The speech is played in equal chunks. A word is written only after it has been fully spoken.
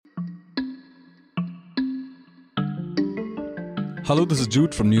Hello, this is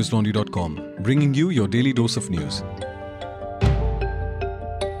Jude from newslaundry.com, bringing you your daily dose of news.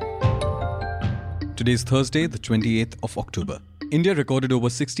 Today is Thursday, the 28th of October. India recorded over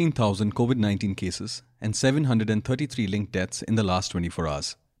 16,000 COVID-19 cases and 733 linked deaths in the last 24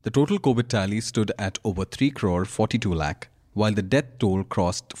 hours. The total COVID tally stood at over 3 crore 42 lakh, while the death toll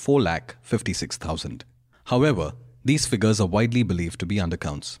crossed 4 lakh 56,000. However, these figures are widely believed to be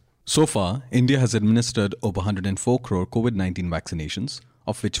undercounts. So far, India has administered over 104 crore COVID-19 vaccinations,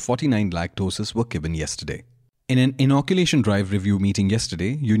 of which 49 lakh doses were given yesterday. In an inoculation drive review meeting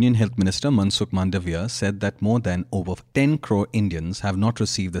yesterday, Union Health Minister Mansukh Mandavia said that more than over 10 crore Indians have not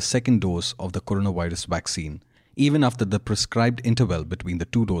received the second dose of the coronavirus vaccine, even after the prescribed interval between the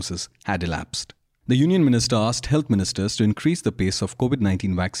two doses had elapsed. The Union Minister asked health ministers to increase the pace of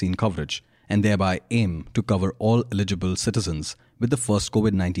COVID-19 vaccine coverage and thereby aim to cover all eligible citizens with the first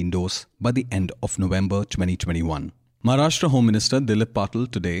COVID-19 dose by the end of November 2021. Maharashtra Home Minister Dilip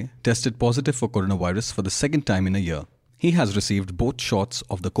Patil today tested positive for coronavirus for the second time in a year. He has received both shots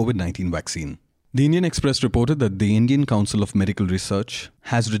of the COVID-19 vaccine. The Indian Express reported that the Indian Council of Medical Research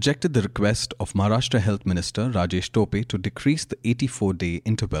has rejected the request of Maharashtra Health Minister Rajesh Tope to decrease the 84-day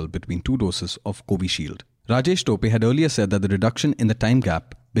interval between two doses of Covishield. Rajesh Tope had earlier said that the reduction in the time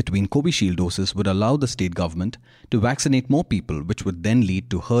gap between Covishield doses would allow the state government to vaccinate more people, which would then lead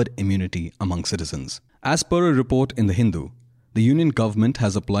to herd immunity among citizens. As per a report in The Hindu, the union government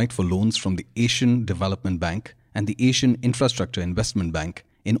has applied for loans from the Asian Development Bank and the Asian Infrastructure Investment Bank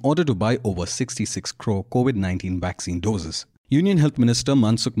in order to buy over 66 crore COVID-19 vaccine doses. Union Health Minister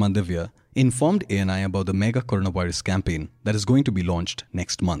Mansukh Mandavia informed ANI about the mega coronavirus campaign that is going to be launched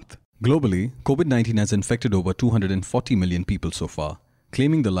next month. Globally, COVID-19 has infected over 240 million people so far,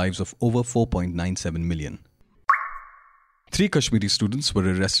 claiming the lives of over 4.97 million. 3 Kashmiri students were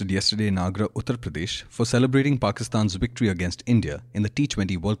arrested yesterday in Agra, Uttar Pradesh for celebrating Pakistan's victory against India in the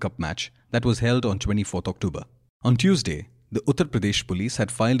T20 World Cup match that was held on 24th October. On Tuesday, the Uttar Pradesh police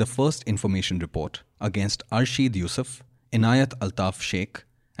had filed a first information report against Arshid Yusuf, Inayat Altaf Sheikh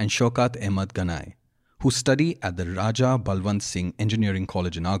and Shaukat Ahmad Ganai, who study at the Raja Balwant Singh Engineering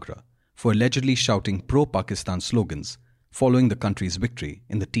College in Agra, for allegedly shouting pro-Pakistan slogans following the country's victory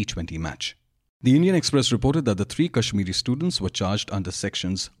in the T20 match. The Indian Express reported that the 3 Kashmiri students were charged under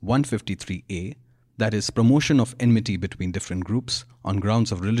sections 153A, that is, promotion of enmity between different groups on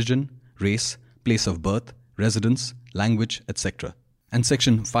grounds of religion, race, place of birth, residence, language, etc., and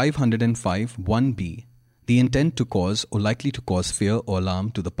section 505 1B, the intent to cause or likely to cause fear or alarm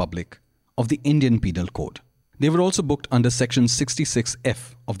to the public of the Indian Penal Code. They were also booked under section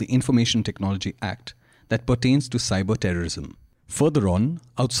 66F of the Information Technology Act that pertains to cyber terrorism. Further on,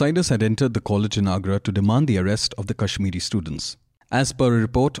 outsiders had entered the college in Agra to demand the arrest of the Kashmiri students. As per a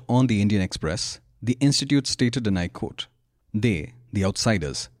report on the Indian Express, the institute stated, and I quote, "They, the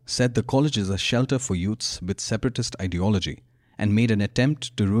outsiders, said the college is a shelter for youths with separatist ideology and made an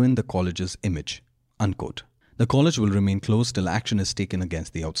attempt to ruin the college's image." Unquote. The college will remain closed till action is taken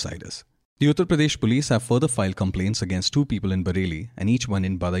against the outsiders. The Uttar Pradesh police have further filed complaints against 2 people in Bareilly and each one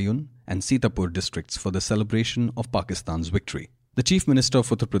in Badayun and Sitapur districts for the celebration of Pakistan's victory. The Chief Minister of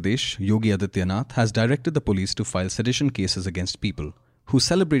Uttar Pradesh, Yogi Adityanath, has directed the police to file sedition cases against people who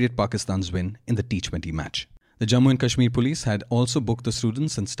celebrated Pakistan's win in the T20 match. The Jammu and Kashmir police had also booked the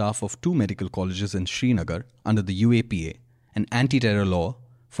students and staff of 2 medical colleges in Srinagar under the UAPA, an anti-terror law,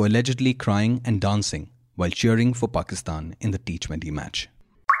 for allegedly crying and dancing while cheering for Pakistan in the T20 match.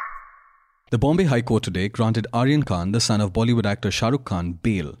 The Bombay High Court today granted Aryan Khan, the son of Bollywood actor Shah Rukh Khan,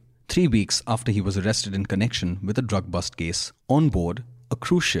 bail 3 weeks after he was arrested in connection with a drug bust case on board a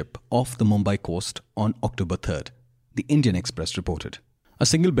cruise ship off the Mumbai coast on October 3rd, the Indian Express reported. A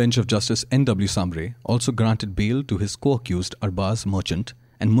single bench of Justice N.W. Sambre also granted bail to his co-accused Arbaz Merchant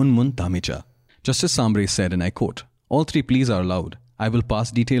and Munmun Dhamecha. Justice Sambre said, and I quote, "All 3 pleas are allowed. I will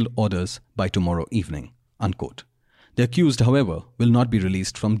pass detailed orders by tomorrow evening." Unquote. The accused, however, will not be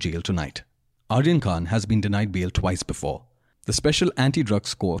released from jail tonight. Aryan Khan has been denied bail twice before. The special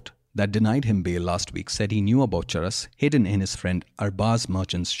anti-drugs court that denied him bail last week said he knew about charas hidden in his friend Arbaz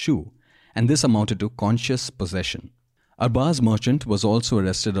Merchant's shoe, and this amounted to conscious possession. Arbaz Merchant was also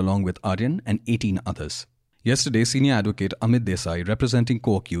arrested along with Aryan and 18 others. Yesterday, senior advocate Amit Desai, representing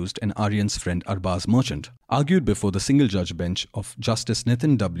co-accused and Aryan's friend Arbaz Merchant, argued before the single-judge bench of Justice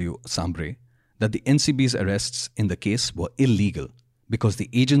Nitin W. Sambre that the NCB's arrests in the case were illegal because the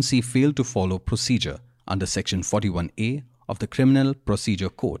agency failed to follow procedure under Section 41A of the Criminal Procedure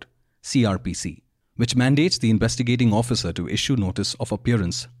Code, CRPC, which mandates the investigating officer to issue notice of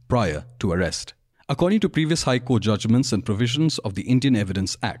appearance prior to arrest. According to previous High Court judgments and provisions of the Indian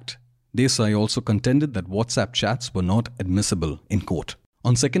Evidence Act, Desai also contended that WhatsApp chats were not admissible in court.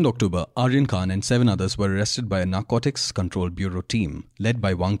 On 2nd October, Aryan Khan and 7 others were arrested by a Narcotics Control Bureau team led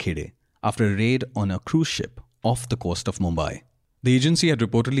by Wankhede after a raid on a cruise ship off the coast of Mumbai. The agency had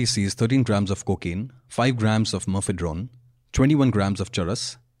reportedly seized 13 grams of cocaine, 5 grams of methadone, 21 grams of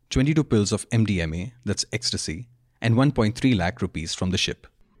charas, 22 pills of MDMA, that's ecstasy, and 1.3 lakh rupees from the ship.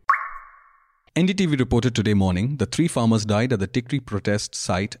 NDTV reported today morning that 3 farmers died at the Tikri protest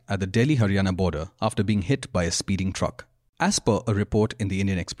site at the Delhi-Haryana border after being hit by a speeding truck. As per a report in the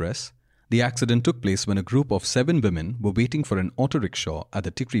Indian Express, the accident took place when a group of 7 women were waiting for an auto rickshaw at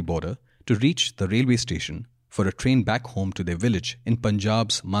the Tikri border to reach the railway station for a train back home to their village in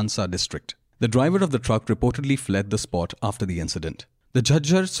Punjab's Mansa district. The driver of the truck reportedly fled the spot after the incident. The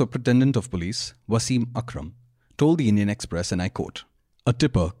Jhajjar Superintendent of Police, Wasim Akram, told the Indian Express, and I quote, "A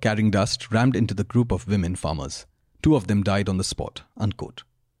tipper carrying dust rammed into the group of women farmers. 2 of them died on the spot," unquote.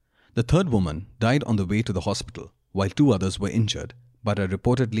 The third woman died on the way to the hospital, while 2 others were injured but are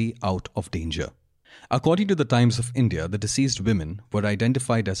reportedly out of danger. According to the Times of India, the deceased women were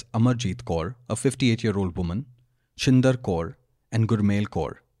identified as Amarjeet Kaur, a 58-year-old woman, Chinder Kaur and Gurmail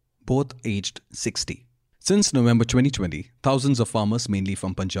Kaur, both aged 60. Since November 2020, thousands of farmers, mainly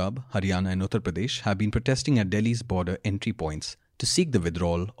from Punjab, Haryana and Uttar Pradesh, have been protesting at Delhi's border entry points to seek the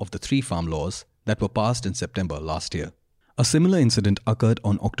withdrawal of the 3 farm laws that were passed in September last year. A similar incident occurred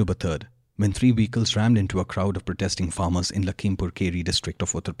on October 3rd, when 3 vehicles rammed into a crowd of protesting farmers in Lakhimpur Kheri district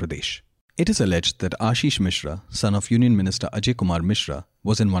of Uttar Pradesh. It is alleged that Ashish Mishra, son of Union Minister Ajay Kumar Mishra,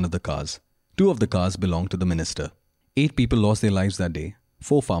 was in one of the cars. 2 of the cars belonged to the minister. 8 people lost their lives that day,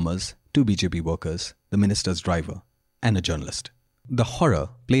 4 farmers, 2 BJP workers, the minister's driver, and a journalist. The horror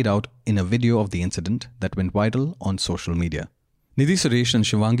played out in a video of the incident that went viral on social media. Nidhi Suresh and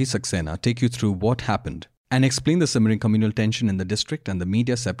Shivangi Saxena take you through what happened and explain the simmering communal tension in the district and the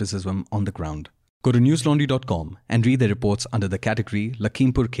media skepticism on the ground. Go to newslaundry.com and read the reports under the category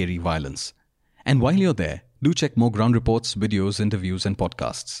Lakhimpur Kheri Violence. And while you're there, do check more ground reports, videos, interviews and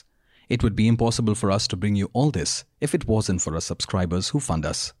podcasts. It would be impossible for us to bring you all this if it wasn't for our subscribers who fund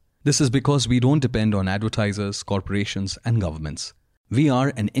us. This is because we don't depend on advertisers, corporations and governments. We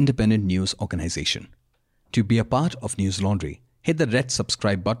are an independent news organization. To be a part of News Laundry, hit the red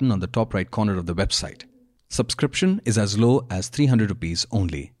subscribe button on the top right corner of the website. Subscription is as low as 300 rupees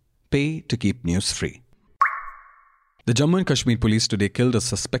only. Pay to keep news free. The Jammu and Kashmir police today killed a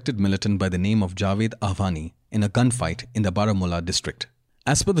suspected militant by the name of Javed Ahvani in a gunfight in the Baramulla district.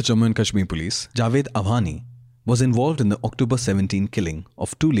 As per the Jammu and Kashmir police, Javed Ahvani was involved in the October 17 killing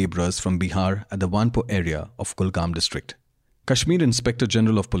of 2 labourers from Bihar at the Wanpur area of Kulgam district. Kashmir Inspector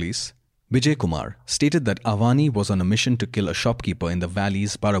General of Police, Vijay Kumar, stated that Ahvani was on a mission to kill a shopkeeper in the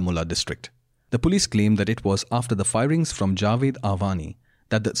valley's Baramulla district. The police claimed that it was after the firings from Javed Ahvani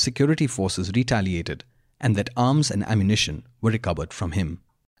that the security forces retaliated and that arms and ammunition were recovered from him.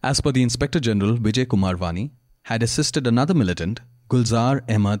 As per the Inspector General, Vijay Kumar Vani had assisted another militant, Gulzar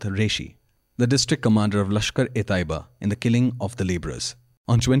Ahmad Reshi, the district commander of Lashkar-e-Taiba, in the killing of the labourers.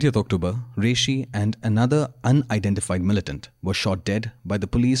 On 20th October, Reshi and another unidentified militant were shot dead by the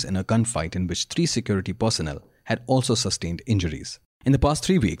police in a gunfight in which 3 security personnel had also sustained injuries. In the past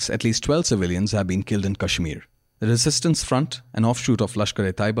 3 weeks, at least 12 civilians have been killed in Kashmir. The Resistance Front, an offshoot of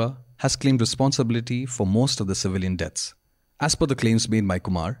Lashkar-e-Taiba, has claimed responsibility for most of the civilian deaths. As per the claims made by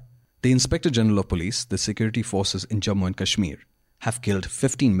Kumar, the Inspector General of Police, the security forces in Jammu and Kashmir, have killed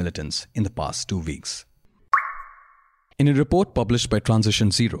 15 militants in the past 2 weeks. In a report published by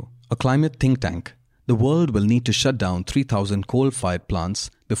Transition Zero, a climate think tank, the world will need to shut down 3,000 coal-fired plants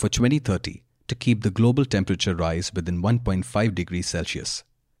before 2030 to keep the global temperature rise within 1.5 degrees Celsius.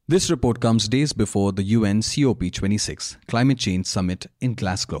 This report comes days before the UN COP26 Climate Change Summit in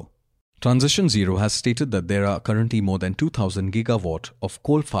Glasgow. Transition Zero has stated that there are currently more than 2,000 gigawatt of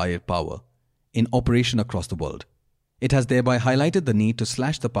coal-fired power in operation across the world. It has thereby highlighted the need to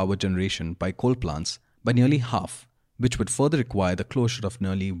slash the power generation by coal plants by nearly half, which would further require the closure of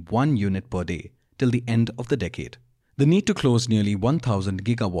nearly 1 unit per day till the end of the decade. The need to close nearly 1,000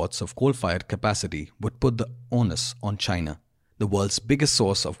 gigawatts of coal-fired capacity would put the onus on China, the world's biggest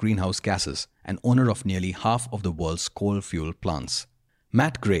source of greenhouse gases and owner of nearly half of the world's coal fuel plants.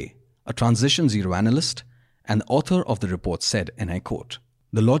 Matt Gray, a Transition Zero analyst and the author of the report, said, and I quote,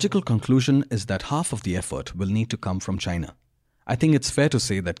 "The logical conclusion is that half of the effort will need to come from China. I think it's fair to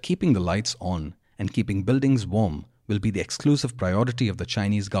say that keeping the lights on and keeping buildings warm will be the exclusive priority of the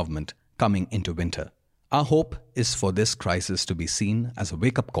Chinese government coming into winter. Our hope is for this crisis to be seen as a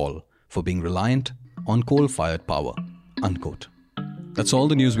wake-up call for being reliant on coal-fired power." Unquote. That's all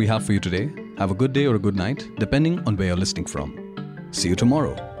the news we have for you today. Have a good day or a good night, depending on where you're listening from. See you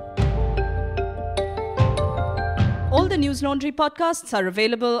tomorrow. All the News Laundry podcasts are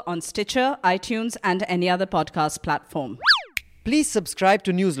available on Stitcher, iTunes, and any other podcast platform. Please subscribe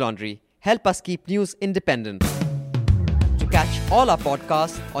to News Laundry. Help us keep news independent. To catch all our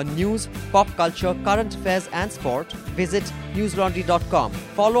podcasts on news, pop culture, current affairs, and sport, visit newslaundry.com.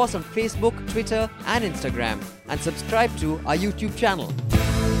 Follow us on Facebook, Twitter, and Instagram, and subscribe to our YouTube channel.